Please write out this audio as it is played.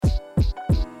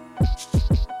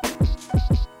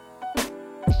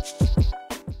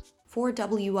For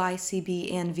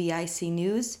WICB and VIC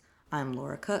News, I'm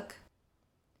Laura Cook.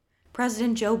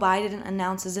 President Joe Biden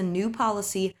announces a new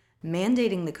policy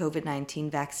mandating the COVID-19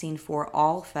 vaccine for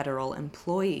all federal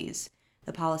employees.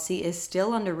 The policy is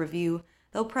still under review,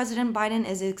 though President Biden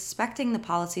is expecting the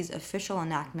policy's official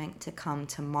enactment to come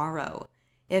tomorrow.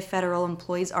 If federal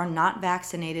employees are not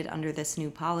vaccinated under this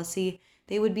new policy,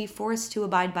 they would be forced to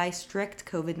abide by strict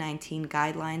COVID-19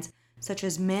 guidelines such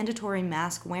as mandatory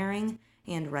mask wearing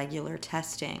and regular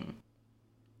testing.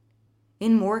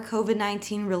 In more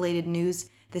COVID-19 related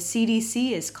news, the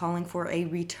CDC is calling for a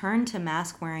return to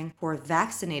mask wearing for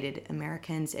vaccinated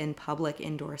Americans in public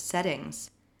indoor settings.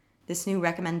 This new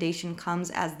recommendation comes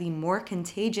as the more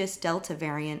contagious Delta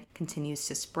variant continues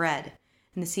to spread,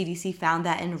 and the CDC found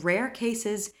that in rare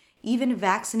cases, even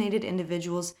vaccinated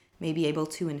individuals may be able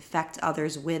to infect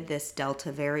others with this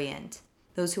Delta variant.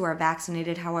 Those who are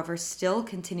vaccinated, however, still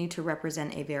continue to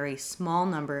represent a very small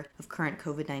number of current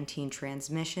COVID-19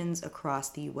 transmissions across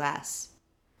the U.S.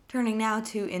 Turning now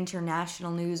to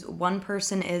international news, 1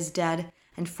 person is dead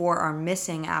and 4 are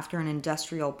missing after an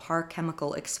industrial park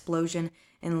chemical explosion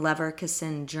in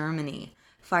Leverkusen, Germany.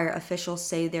 Fire officials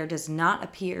say there does not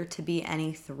appear to be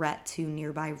any threat to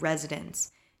nearby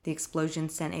residents. The explosion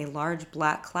sent a large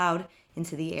black cloud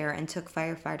into the air and took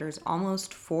firefighters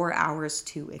almost 4 hours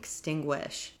to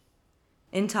extinguish.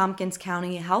 In Tompkins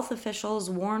County, health officials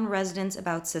warn residents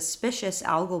about suspicious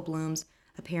algal blooms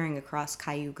appearing across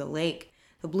Cayuga Lake.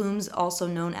 The blooms, also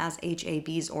known as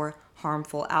HABs or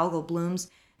harmful algal blooms,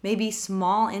 may be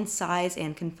small in size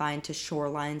and confined to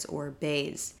shorelines or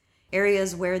bays.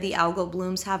 Areas where the algal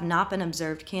blooms have not been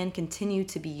observed can continue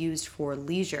to be used for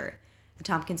leisure. The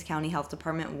Tompkins County Health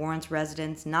Department warns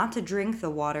residents not to drink the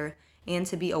water and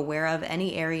to be aware of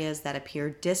any areas that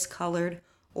appear discolored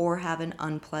or have an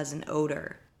unpleasant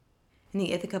odor. And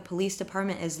the Ithaca Police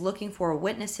Department is looking for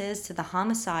witnesses to the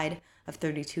homicide of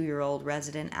 32-year-old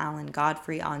resident Alan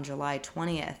Godfrey on July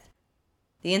 20th.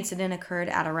 The incident occurred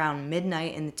at around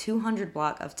midnight in the 200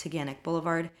 block of Taganic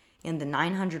Boulevard and the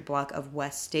 900 block of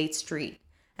West State Street.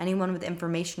 Anyone with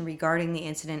information regarding the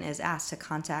incident is asked to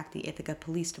contact the Ithaca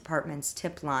Police Department's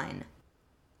tip line.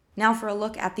 Now for a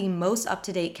look at the most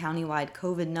up-to-date countywide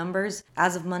COVID numbers.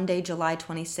 As of Monday, July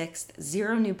 26th,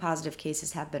 0 new positive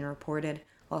cases have been reported,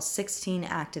 while 16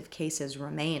 active cases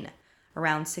remain.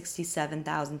 Around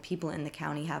 67,000 people in the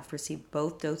county have received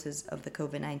both doses of the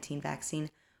COVID-19 vaccine,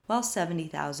 while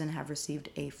 70,000 have received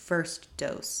a first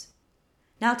dose.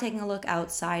 Now taking a look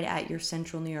outside at your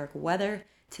central New York weather.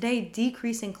 Today,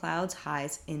 decreasing clouds,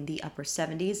 highs in the upper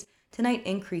 70s. Tonight,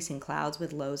 increasing clouds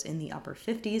with lows in the upper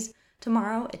 50s.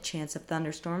 Tomorrow, a chance of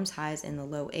thunderstorms, highs in the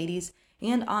low 80s.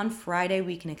 And on Friday,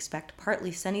 we can expect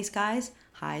partly sunny skies,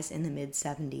 highs in the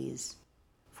mid-70s.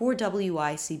 For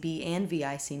WICB and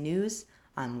VIC News,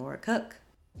 I'm Laura Cook.